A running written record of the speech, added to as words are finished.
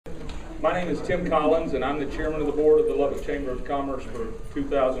My name is Tim Collins, and I'm the chairman of the board of the Lubbock Chamber of Commerce for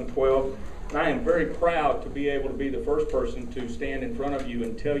 2012. And I am very proud to be able to be the first person to stand in front of you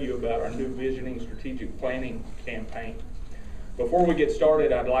and tell you about our new Visioning Strategic Planning campaign. Before we get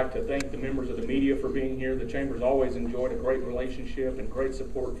started, I'd like to thank the members of the media for being here. The Chamber's always enjoyed a great relationship and great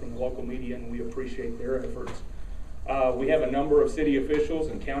support from the local media, and we appreciate their efforts. We have a number of city officials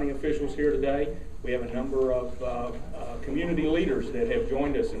and county officials here today. We have a number of community leaders that have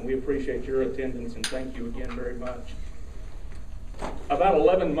joined us, and we appreciate your attendance, and thank you again very much. About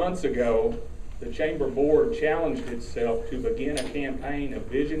 11 months ago, the Chamber Board challenged itself to begin a campaign of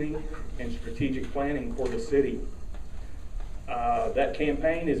visioning and strategic planning for the city. That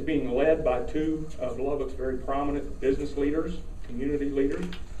campaign is being led by two of Lubbock's very prominent business leaders, community leaders,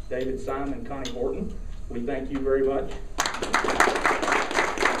 David Simon and Connie Horton. We thank you very much.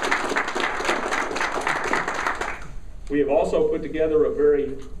 We have also put together a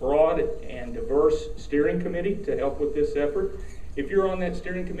very broad and diverse steering committee to help with this effort. If you're on that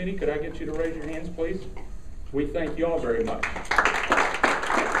steering committee, could I get you to raise your hands, please? We thank you all very much.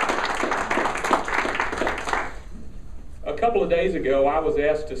 A couple of days ago, I was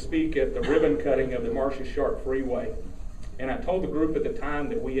asked to speak at the ribbon cutting of the Marcia Sharp Freeway. And I told the group at the time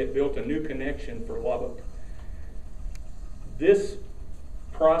that we had built a new connection for Lubbock. This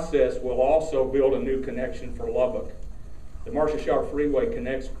process will also build a new connection for Lubbock. The Marcia Sharp Freeway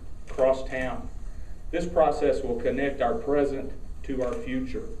connects across town. This process will connect our present to our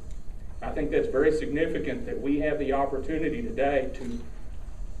future. I think that's very significant that we have the opportunity today to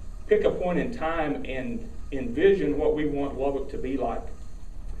pick a point in time and envision what we want Lubbock to be like,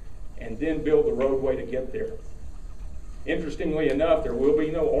 and then build the roadway to get there. Interestingly enough, there will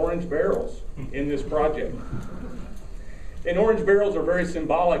be no orange barrels in this project. And orange barrels are very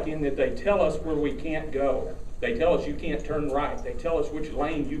symbolic in that they tell us where we can't go. They tell us you can't turn right. They tell us which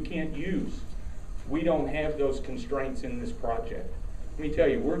lane you can't use. We don't have those constraints in this project. Let me tell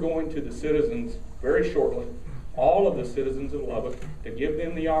you, we're going to the citizens very shortly, all of the citizens of Lubbock, to give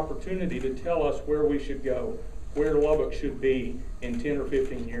them the opportunity to tell us where we should go, where Lubbock should be in 10 or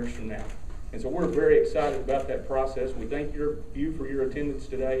 15 years from now. And so we're very excited about that process. We thank you for your attendance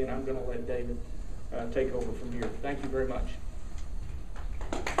today, and I'm going to let David take over from here. Thank you very much.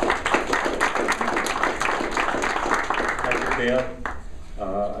 Thank you, Tim.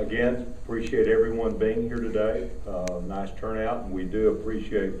 Again, appreciate everyone being here today. Nice turnout, and we do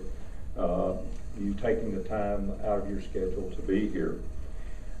appreciate you taking the time out of your schedule to be here.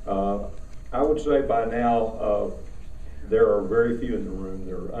 I would say by now there are very few in the room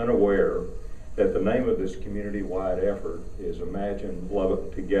that are unaware that the name of this community-wide effort is Imagine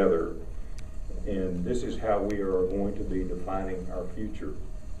Lubbock Together, and this is how we are going to be defining our future.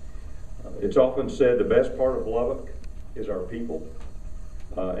 It's often said the best part of Lubbock is our people,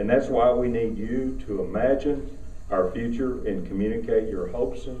 and that's why we need you to imagine our future and communicate your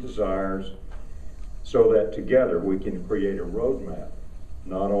hopes and desires so that together we can create a roadmap,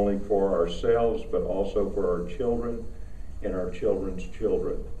 not only for ourselves but also for our children and our children's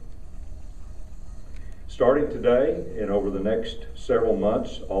children. Starting today and over the next several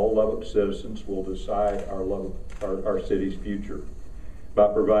months, all Lubbock citizens will decide our city's future by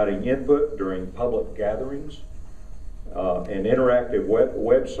providing input during public gatherings, an interactive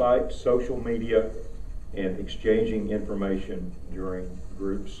website, social media, and exchanging information during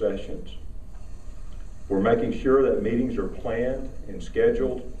group sessions. We're making sure that meetings are planned and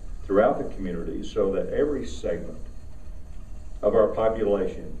scheduled throughout the community so that every segment of our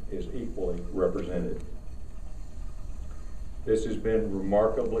population is equally represented. This has been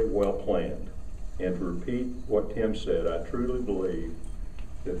remarkably well planned, and to repeat what Tim said, I truly believe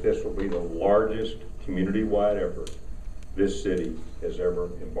that this will be the largest community-wide effort this city has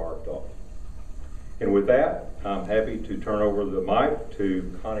ever embarked on. And with that, I'm happy to turn over the mic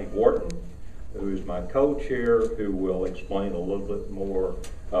to Connie Horton, who is my co-chair, who will explain a little bit more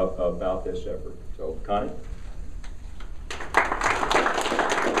about this effort. So, Connie?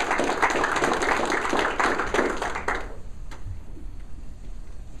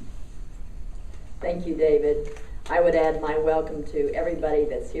 Thank you, David. I would add my welcome to everybody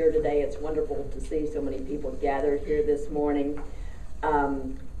that's here today. It's wonderful to see so many people gathered here this morning.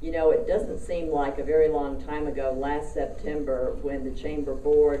 You know, it doesn't seem like a very long time ago, last September, when the Chamber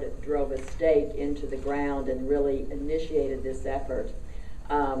Board drove a stake into the ground and really initiated this effort.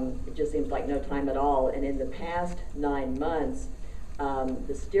 It just seems like no time at all. And in the past 9 months,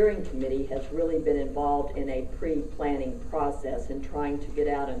 the steering committee has really been involved in a pre-planning process and trying to get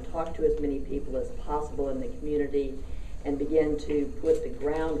out and talk to as many people as possible in the community and begin to put the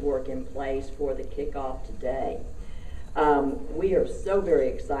groundwork in place for the kickoff today. We are so very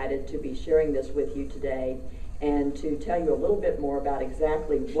excited to be sharing this with you today and to tell you a little bit more about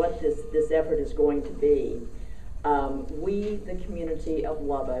exactly what this effort is going to be. We, the community of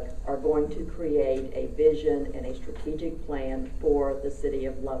Lubbock, are going to create a vision and a strategic plan for the city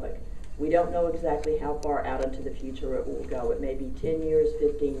of Lubbock. We don't know exactly how far out into the future it will go. It may be 10 years,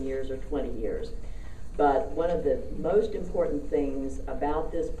 15 years, or 20 years. But one of the most important things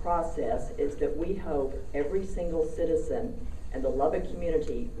about this process is that we hope every single citizen and the Lubbock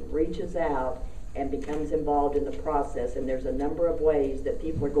community reaches out and becomes involved in the process, and there's a number of ways that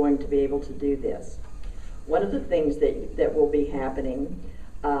people are going to be able to do this. One of the things that will be happening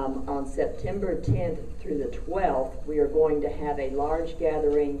on September 10th through the 12th, we are going to have a large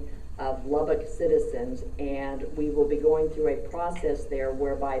gathering of Lubbock citizens, and we will be going through a process there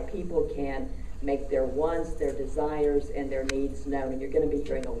whereby people can make their wants, their desires, and their needs known. And you're going to be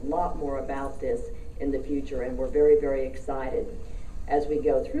hearing a lot more about this in the future, and we're very, very excited. As we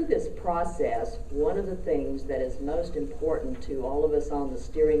go through this process, one of the things that is most important to all of us on the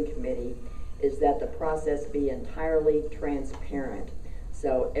steering committee is that the process be entirely transparent.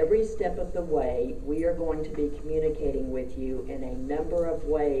 So every step of the way, we are going to be communicating with you in a number of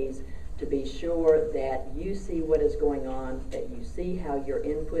ways to be sure that you see what is going on, that you see how your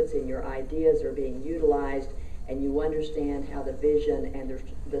inputs and your ideas are being utilized, and you understand how the vision and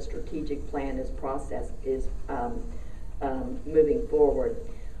the strategic plan is moving forward.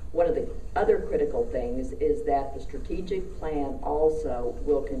 One of the other critical things is that the strategic plan also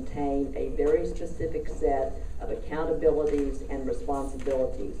will contain a very specific set of accountabilities and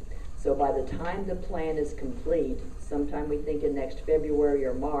responsibilities. So by the time the plan is complete, sometime we think in next February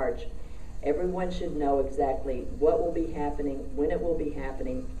or March, everyone should know exactly what will be happening, when it will be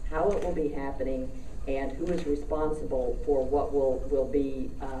happening, how it will be happening, and who is responsible for what will be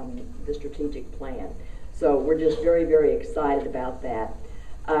the strategic plan. So we're just very, very excited about that.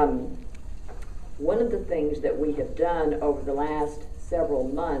 One of the things that we have done over the last several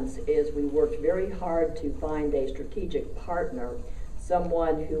months is we worked very hard to find a strategic partner,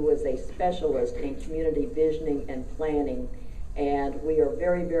 someone who was a specialist in community visioning and planning, and we are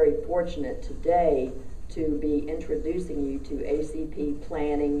very, very fortunate today to be introducing you to ACP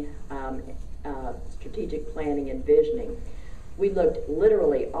planning, strategic planning and visioning. We looked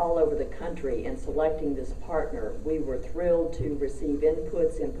literally all over the country in selecting this partner. We were thrilled to receive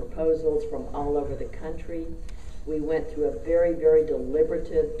inputs and proposals from all over the country. We went through a very, very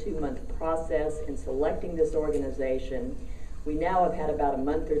deliberative 2-month process in selecting this organization. We now have had about a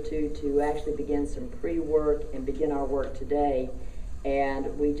month or two to actually begin some pre-work and begin our work today,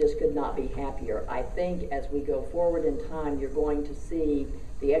 and we just could not be happier. I think as we go forward in time, you're going to see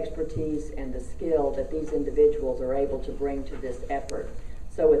the expertise and the skill that these individuals are able to bring to this effort.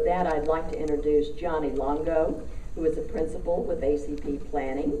 So with that, I'd like to introduce Johnny Longo, who is a principal with ACP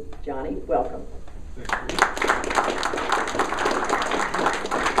Planning. Johnny, welcome.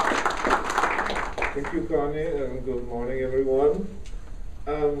 Thank you, Connie, and good morning, everyone.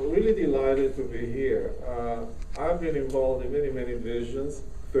 I'm really delighted to be here. I've been involved in many, many visions,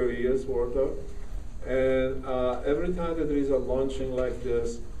 30 years worth of, and every time that there is a launching like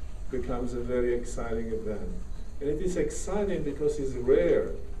this, becomes a very exciting event. And it is exciting because it's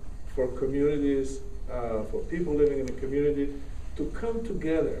rare for communities, for people living in the community, to come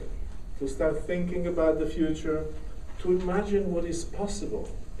together, to start thinking about the future, to imagine what is possible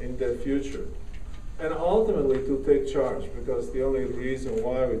in their future, and ultimately to take charge, because the only reason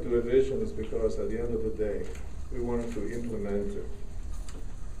why we do a vision is because at the end of the day, we wanted to implement it.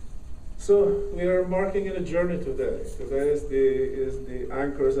 So we are embarking on a journey today. Today is the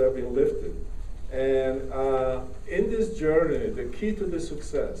anchors have been lifted. And in this journey, the key to the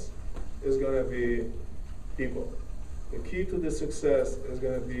success is going to be people. The key to the success is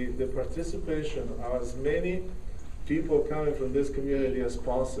going to be the participation of as many people coming from this community as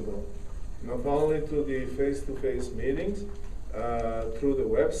possible, not only to the face-to-face meetings, through the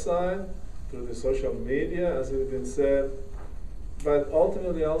website, through the social media, as it has been said, but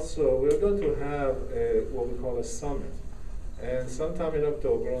ultimately also we're going to have what we call a summit. And sometime in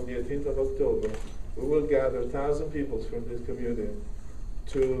October, on the 18th of October, we will gather 1,000 people from this community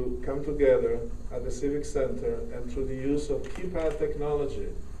to come together at the Civic Center and through the use of keypad technology,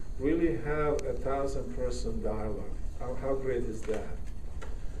 really have a 1,000-person dialogue. How great is that?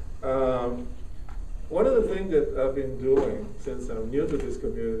 One of the things that I've been doing since I'm new to this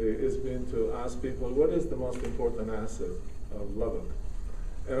community is been to ask people, what is the most important asset of Lubbock?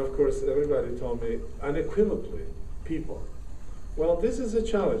 And of course, everybody told me unequivocally, people. Well, this is a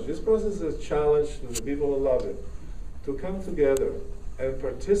challenge. This process is a challenge to the people of Lubbock to come together and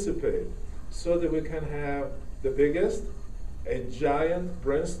participate so that we can have the biggest, a giant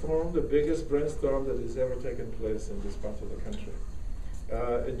brainstorm, the biggest brainstorm that has ever taken place in this part of the country.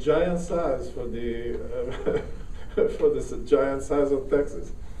 A giant size for the for this giant size of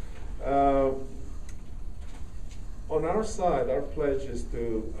Texas. On our side, our pledge is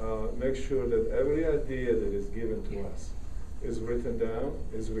to make sure that every idea that is given to us is written down,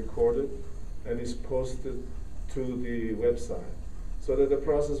 is recorded, and is posted to the website, so that the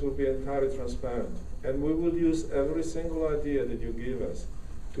process will be entirely transparent. And we will use every single idea that you give us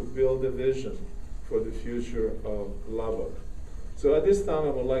to build a vision for the future of Lubbock. So at this time, I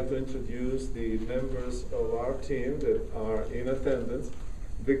would like to introduce the members of our team that are in attendance.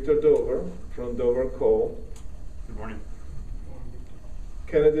 Victor Dover from Dover Coal. Good morning.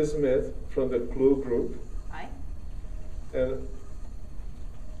 Kennedy Smith from the Clue Group. Hi. And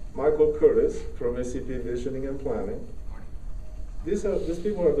Michael Curtis from SCP Visioning and Planning. These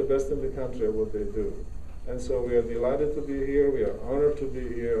people are the best in the country at what they do. And so we are delighted to be here, we are honored to be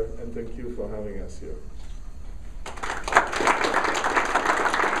here, and thank you for having us here.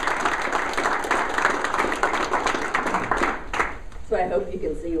 So I hope you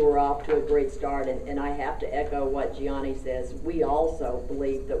can see we're off to a great start, and I have to echo what Gianni says. We also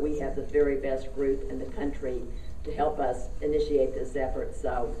believe that we have the very best group in the country to help us initiate this effort.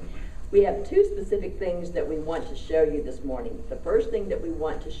 So we have two specific things that we want to show you this morning. The first thing that we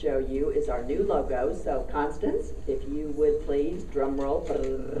want to show you is our new logo. So Constance, if you would please, drum roll. This is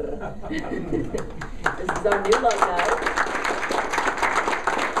our new logo.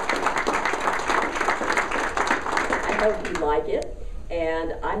 I hope you like it.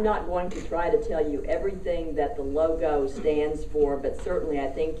 And I'm not going to try to tell you everything that the logo stands for, but certainly I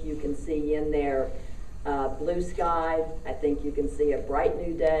think you can see in there blue sky. I think you can see a bright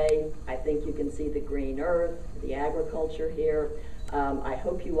new day. I think you can see the green earth, the agriculture here. I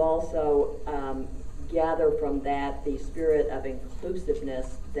hope you also gather from that the spirit of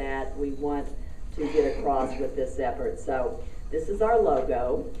inclusiveness that we want to get across with this effort. So this is our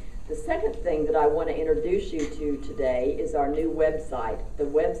logo. The second thing that I want to introduce you to today is our new website. The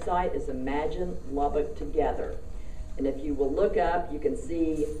website is Imagine Lubbock Together. And if you will look up, you can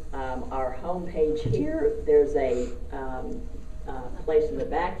see our homepage here. There's a place in the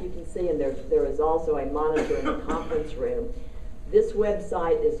back you can see, and there is also a monitor in the conference room. This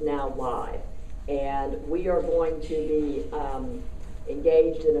website is now live, and we are going to be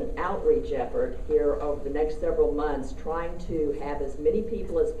engaged in an outreach effort here over the next several months, trying to have as many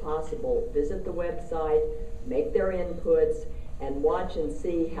people as possible visit the website, make their inputs, and watch and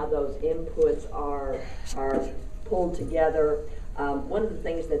see how those inputs are pulled together. One of the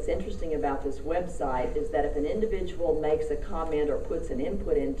things that's interesting about this website is that if an individual makes a comment or puts an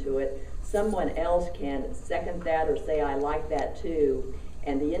input into it, someone else can second that or say, I like that too,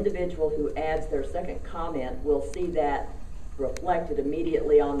 and the individual who adds their second comment will see that reflected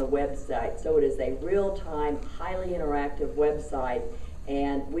immediately on the website. So it is a real-time, highly interactive website,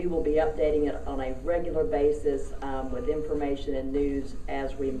 and we will be updating it on a regular basis with information and news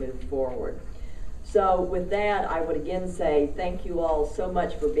as we move forward. So with that, I would again say thank you all so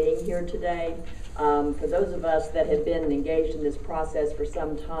much for being here today. For those of us that have been engaged in this process for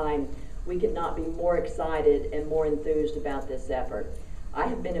some time, we could not be more excited and more enthused about this effort. I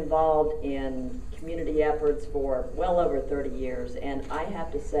have been involved in community efforts for well over 30 years, and I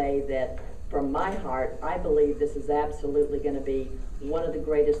have to say that from my heart, I believe this is absolutely going to be one of the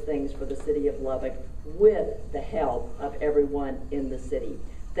greatest things for the city of Lubbock, with the help of everyone in the city.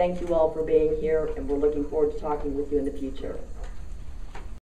 Thank you all for being here, and we're looking forward to talking with you in the future.